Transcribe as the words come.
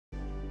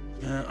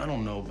I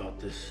don't know about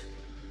this.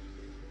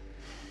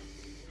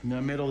 I mean,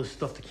 I made all this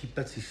stuff to keep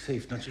Betsy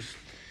safe, not just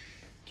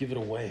give it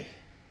away.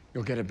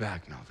 You'll get it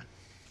back, Melvin.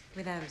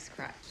 Without a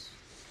scratch.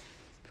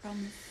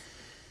 Promise.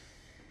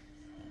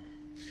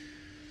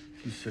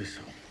 If you say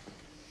so.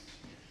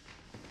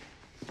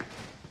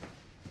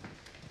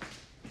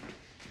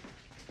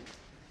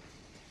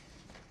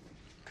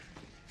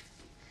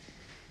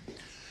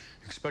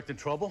 Expected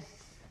trouble?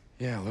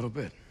 Yeah, a little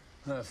bit.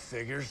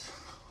 Figures.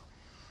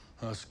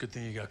 It's a good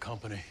thing you got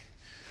company.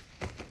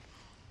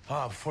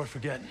 Before I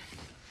forget.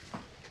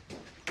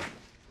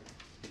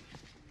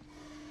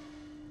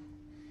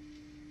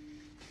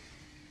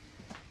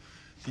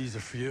 These are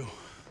for you.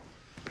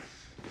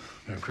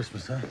 Merry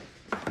Christmas, huh?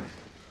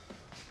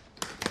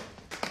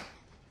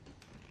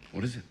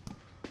 What is it?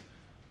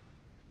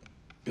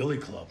 Billy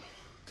Club.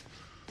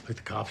 Like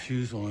the cops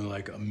use, only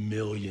like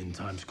 1,000,000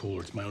 times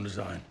cooler. It's my own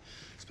design.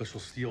 Special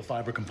steel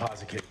fiber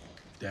composite cable.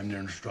 Damn near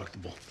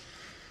indestructible.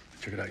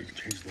 Check it out. You can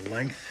change the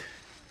length.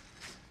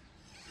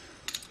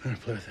 Here,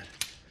 play with it.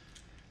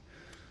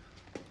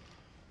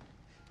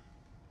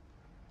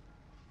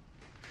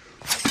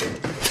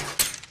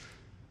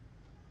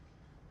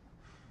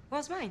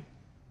 What's mine?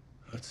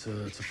 It's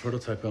a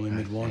prototype. I only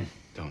made one.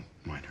 Don't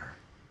mind her.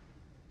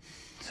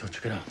 So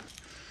check it out.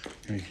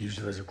 You can use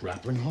it as a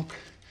grappling hook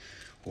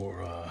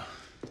or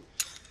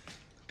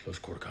close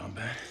quarter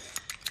combat.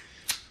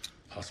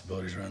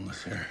 Possibilities are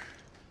endless here.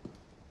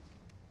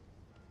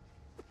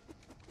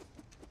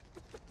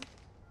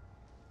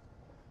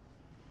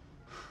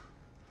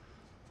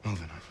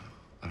 Melvin,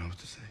 I don't know what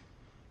to say.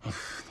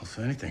 I'll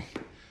say anything. I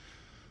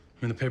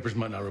mean, the papers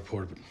might not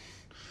report it,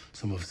 but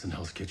some of us in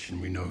Hell's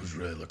Kitchen, we know who's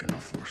really looking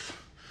out for us.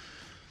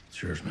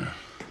 It's yours, man.